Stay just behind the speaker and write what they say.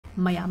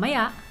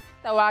Maya-maya,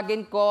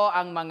 tawagin ko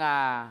ang mga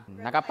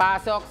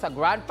nakapasok sa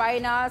Grand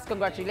Finals.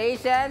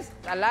 Congratulations,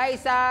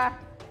 Alyssa,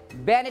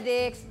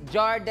 Benedict,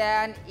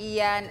 Jordan,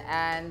 Ian,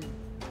 and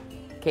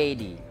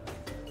Katie.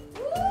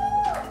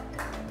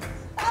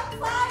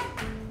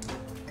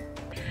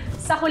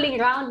 sa huling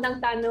round ng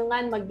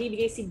tanungan,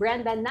 magbibigay si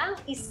Brenda ng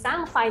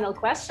isang final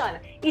question.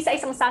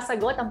 Isa-isang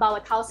sasagot ang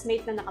bawat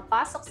housemate na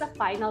nakapasok sa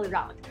final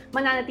round.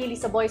 Mananatili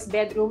sa boys'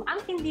 bedroom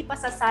ang hindi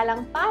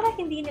pasasalang para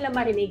hindi nila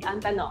marinig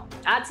ang tanong.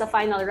 At sa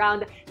final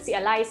round, si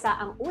Alyssa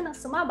ang unang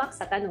sumabak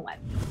sa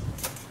tanungan.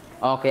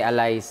 Okay,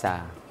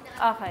 Alyssa.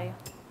 Okay.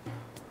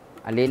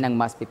 Alin ang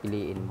mas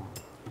pipiliin mo?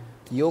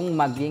 Yung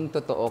maging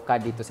totoo ka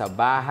dito sa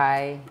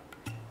bahay,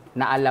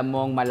 na alam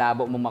mong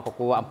malabo mong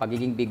makukuha ang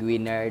pagiging big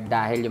winner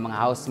dahil yung mga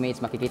housemates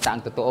makikita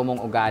ang totoo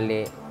mong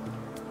ugali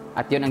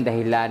at yun ang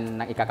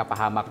dahilan ng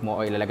ikakapahamak mo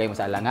o ilalagay mo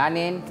sa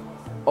alanganin,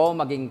 o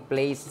maging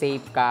play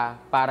safe ka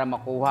para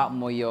makuha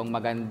mo yung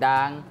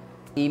magandang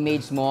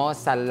image mo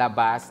sa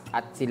labas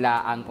at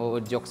sila ang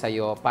uudyok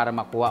sa'yo para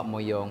makuha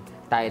mo yung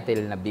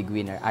title na big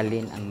winner.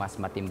 Alin ang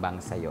mas matimbang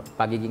sa'yo?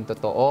 Pagiging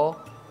totoo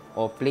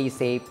o play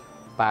safe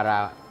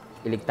para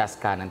iligtas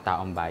ka ng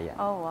taong bayan?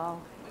 Oh, wow.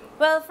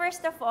 Well,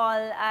 first of all,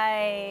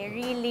 I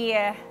really,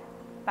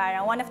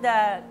 parang one of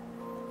the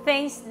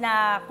things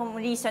na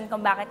reason kung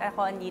bakit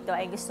ako andito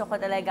ay gusto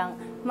ko talagang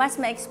mas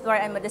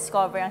ma-explore and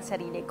ma-discover ang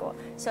sarili ko.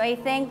 So I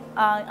think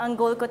ang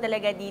goal ko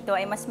talaga dito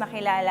ay mas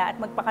makilala at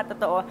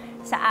magpakatotoo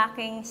sa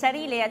aking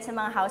sarili at sa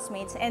mga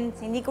housemates. And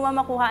hindi ko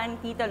makuha ang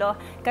titulo.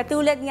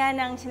 Katulad nga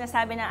ng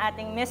sinasabi ng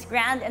ating Miss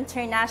Grand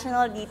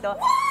International dito,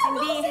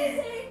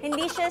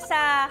 hindi siya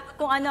sa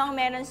kung ano ang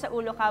meron sa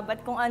ulo ka,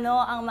 but kung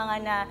ano ang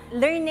mga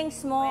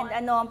learnings mo and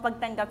ano ang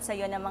pagtanggap sa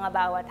iyo ng mga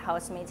bawat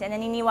housemates. And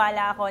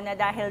naniniwala ako na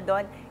dahil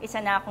doon, isa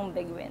na akong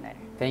big winner.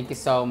 Thank you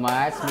so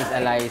much, Miss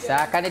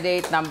Alyssa.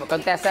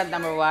 Contestant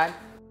number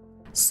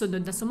 1.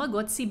 Sunod na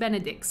sumagot si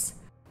Benedict.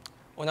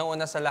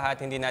 Unang-una sa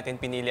lahat, hindi natin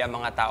pinili ang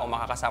mga tao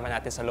makakasama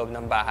natin sa loob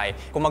ng bahay.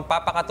 Kung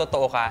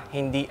magpapakatotoo ka,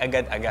 hindi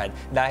agad-agad.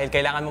 Dahil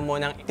kailangan mo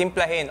munang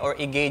timplahin or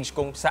i-gauge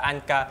kung saan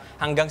ka,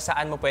 hanggang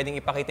saan mo pwedeng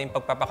ipakita yung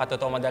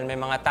pagpapakatotoo mo. Dahil may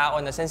mga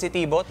tao na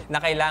sensitibo, na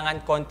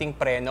kailangan konting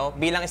preno.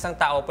 Bilang isang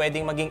tao,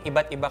 pwedeng maging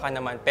iba't iba ka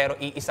naman, pero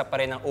iisa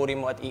pa rin ang uri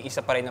mo at iisa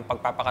pa rin ang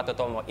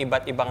pagpapakatotoo mo.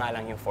 Iba't iba nga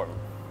lang yung form.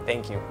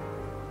 Thank you.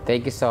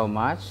 Thank you so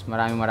much.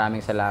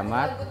 Maraming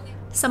salamat.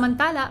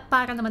 Samantala,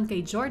 para naman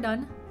kay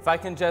Jordan, if I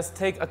can just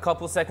take a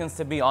couple seconds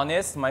to be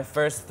honest, my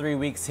first 3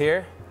 weeks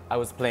here, I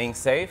was playing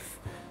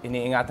safe.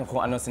 Iniingatan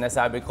kung anong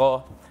sinasabi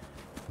ko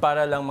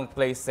para lang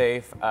mag-play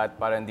safe at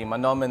para hindi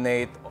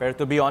ma-nominate. Pero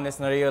to be honest,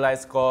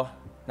 na-realize ko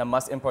na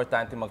mas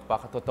importante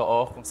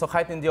magpakatotoo. So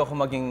kahit hindi ako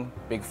maging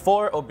Big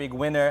 4 o Big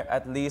Winner,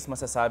 at least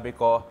masasabi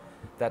ko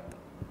that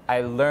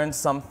I learned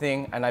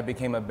something and I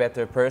became a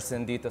better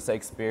person dito sa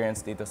experience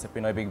dito sa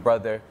Pinoy Big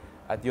Brother.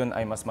 At yun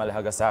ay mas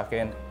mahalaga sa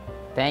akin.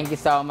 Thank you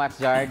so much,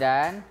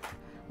 Jordan.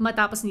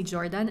 matapos ni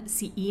Jordan,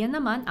 si Ian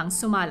naman ang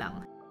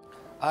sumalang.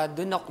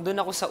 Doon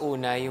ako sa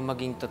una, yung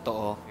maging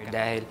totoo.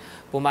 Dahil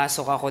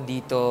pumasok ako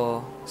dito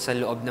sa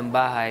loob ng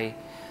bahay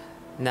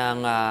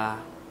nang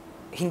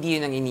hindi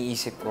yun ang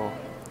iniisip ko.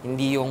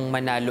 Hindi yung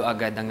manalo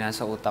agad ang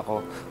nasa utak ko.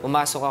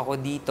 Pumasok ako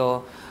dito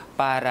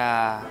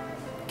para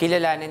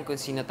kilalanin kung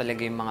sino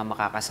talaga yung mga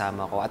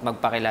makakasama ko at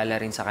magpakilala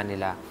rin sa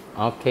kanila.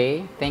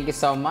 Okay, thank you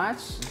so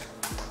much.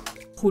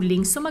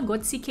 Huling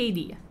sumagot si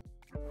KD.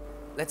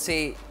 Let's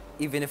say,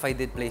 even if I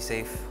did play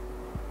safe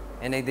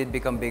and I did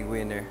become big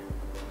winner,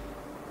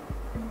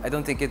 I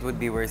don't think it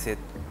would be worth it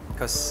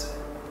because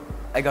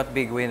I got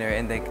big winner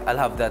and like I'll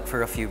have that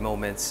for a few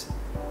moments.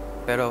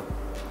 Pero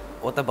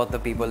what about the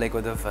people I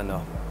could have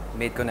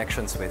made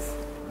connections with?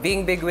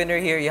 Being big winner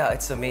here, yeah,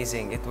 it's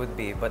amazing. It would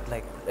be, but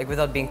like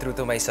without being true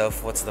to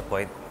myself, what's the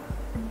point?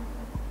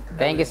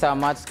 Thank you so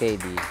much,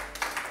 KD.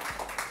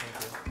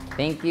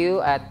 Thank you.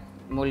 At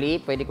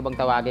muli, pwede ko bang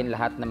tawagin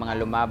lahat ng mga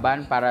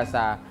lumaban para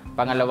sa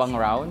pangalawang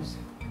rounds?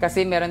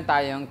 Kasi meron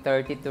tayong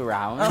 32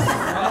 rounds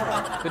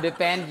to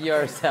defend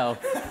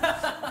yourself.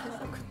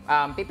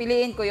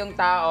 Pipiliin ko yung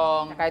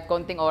taong kahit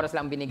konting oras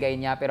lang binigay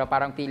niya, pero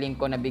parang feeling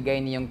ko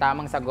nabigay niya yung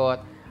tamang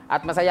sagot.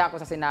 At masaya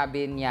ako sa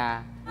sinabi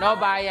niya. No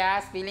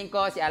bias, feeling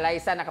ko si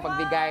Alyssa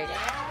nakapagbigay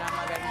ng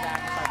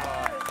magandang sagot.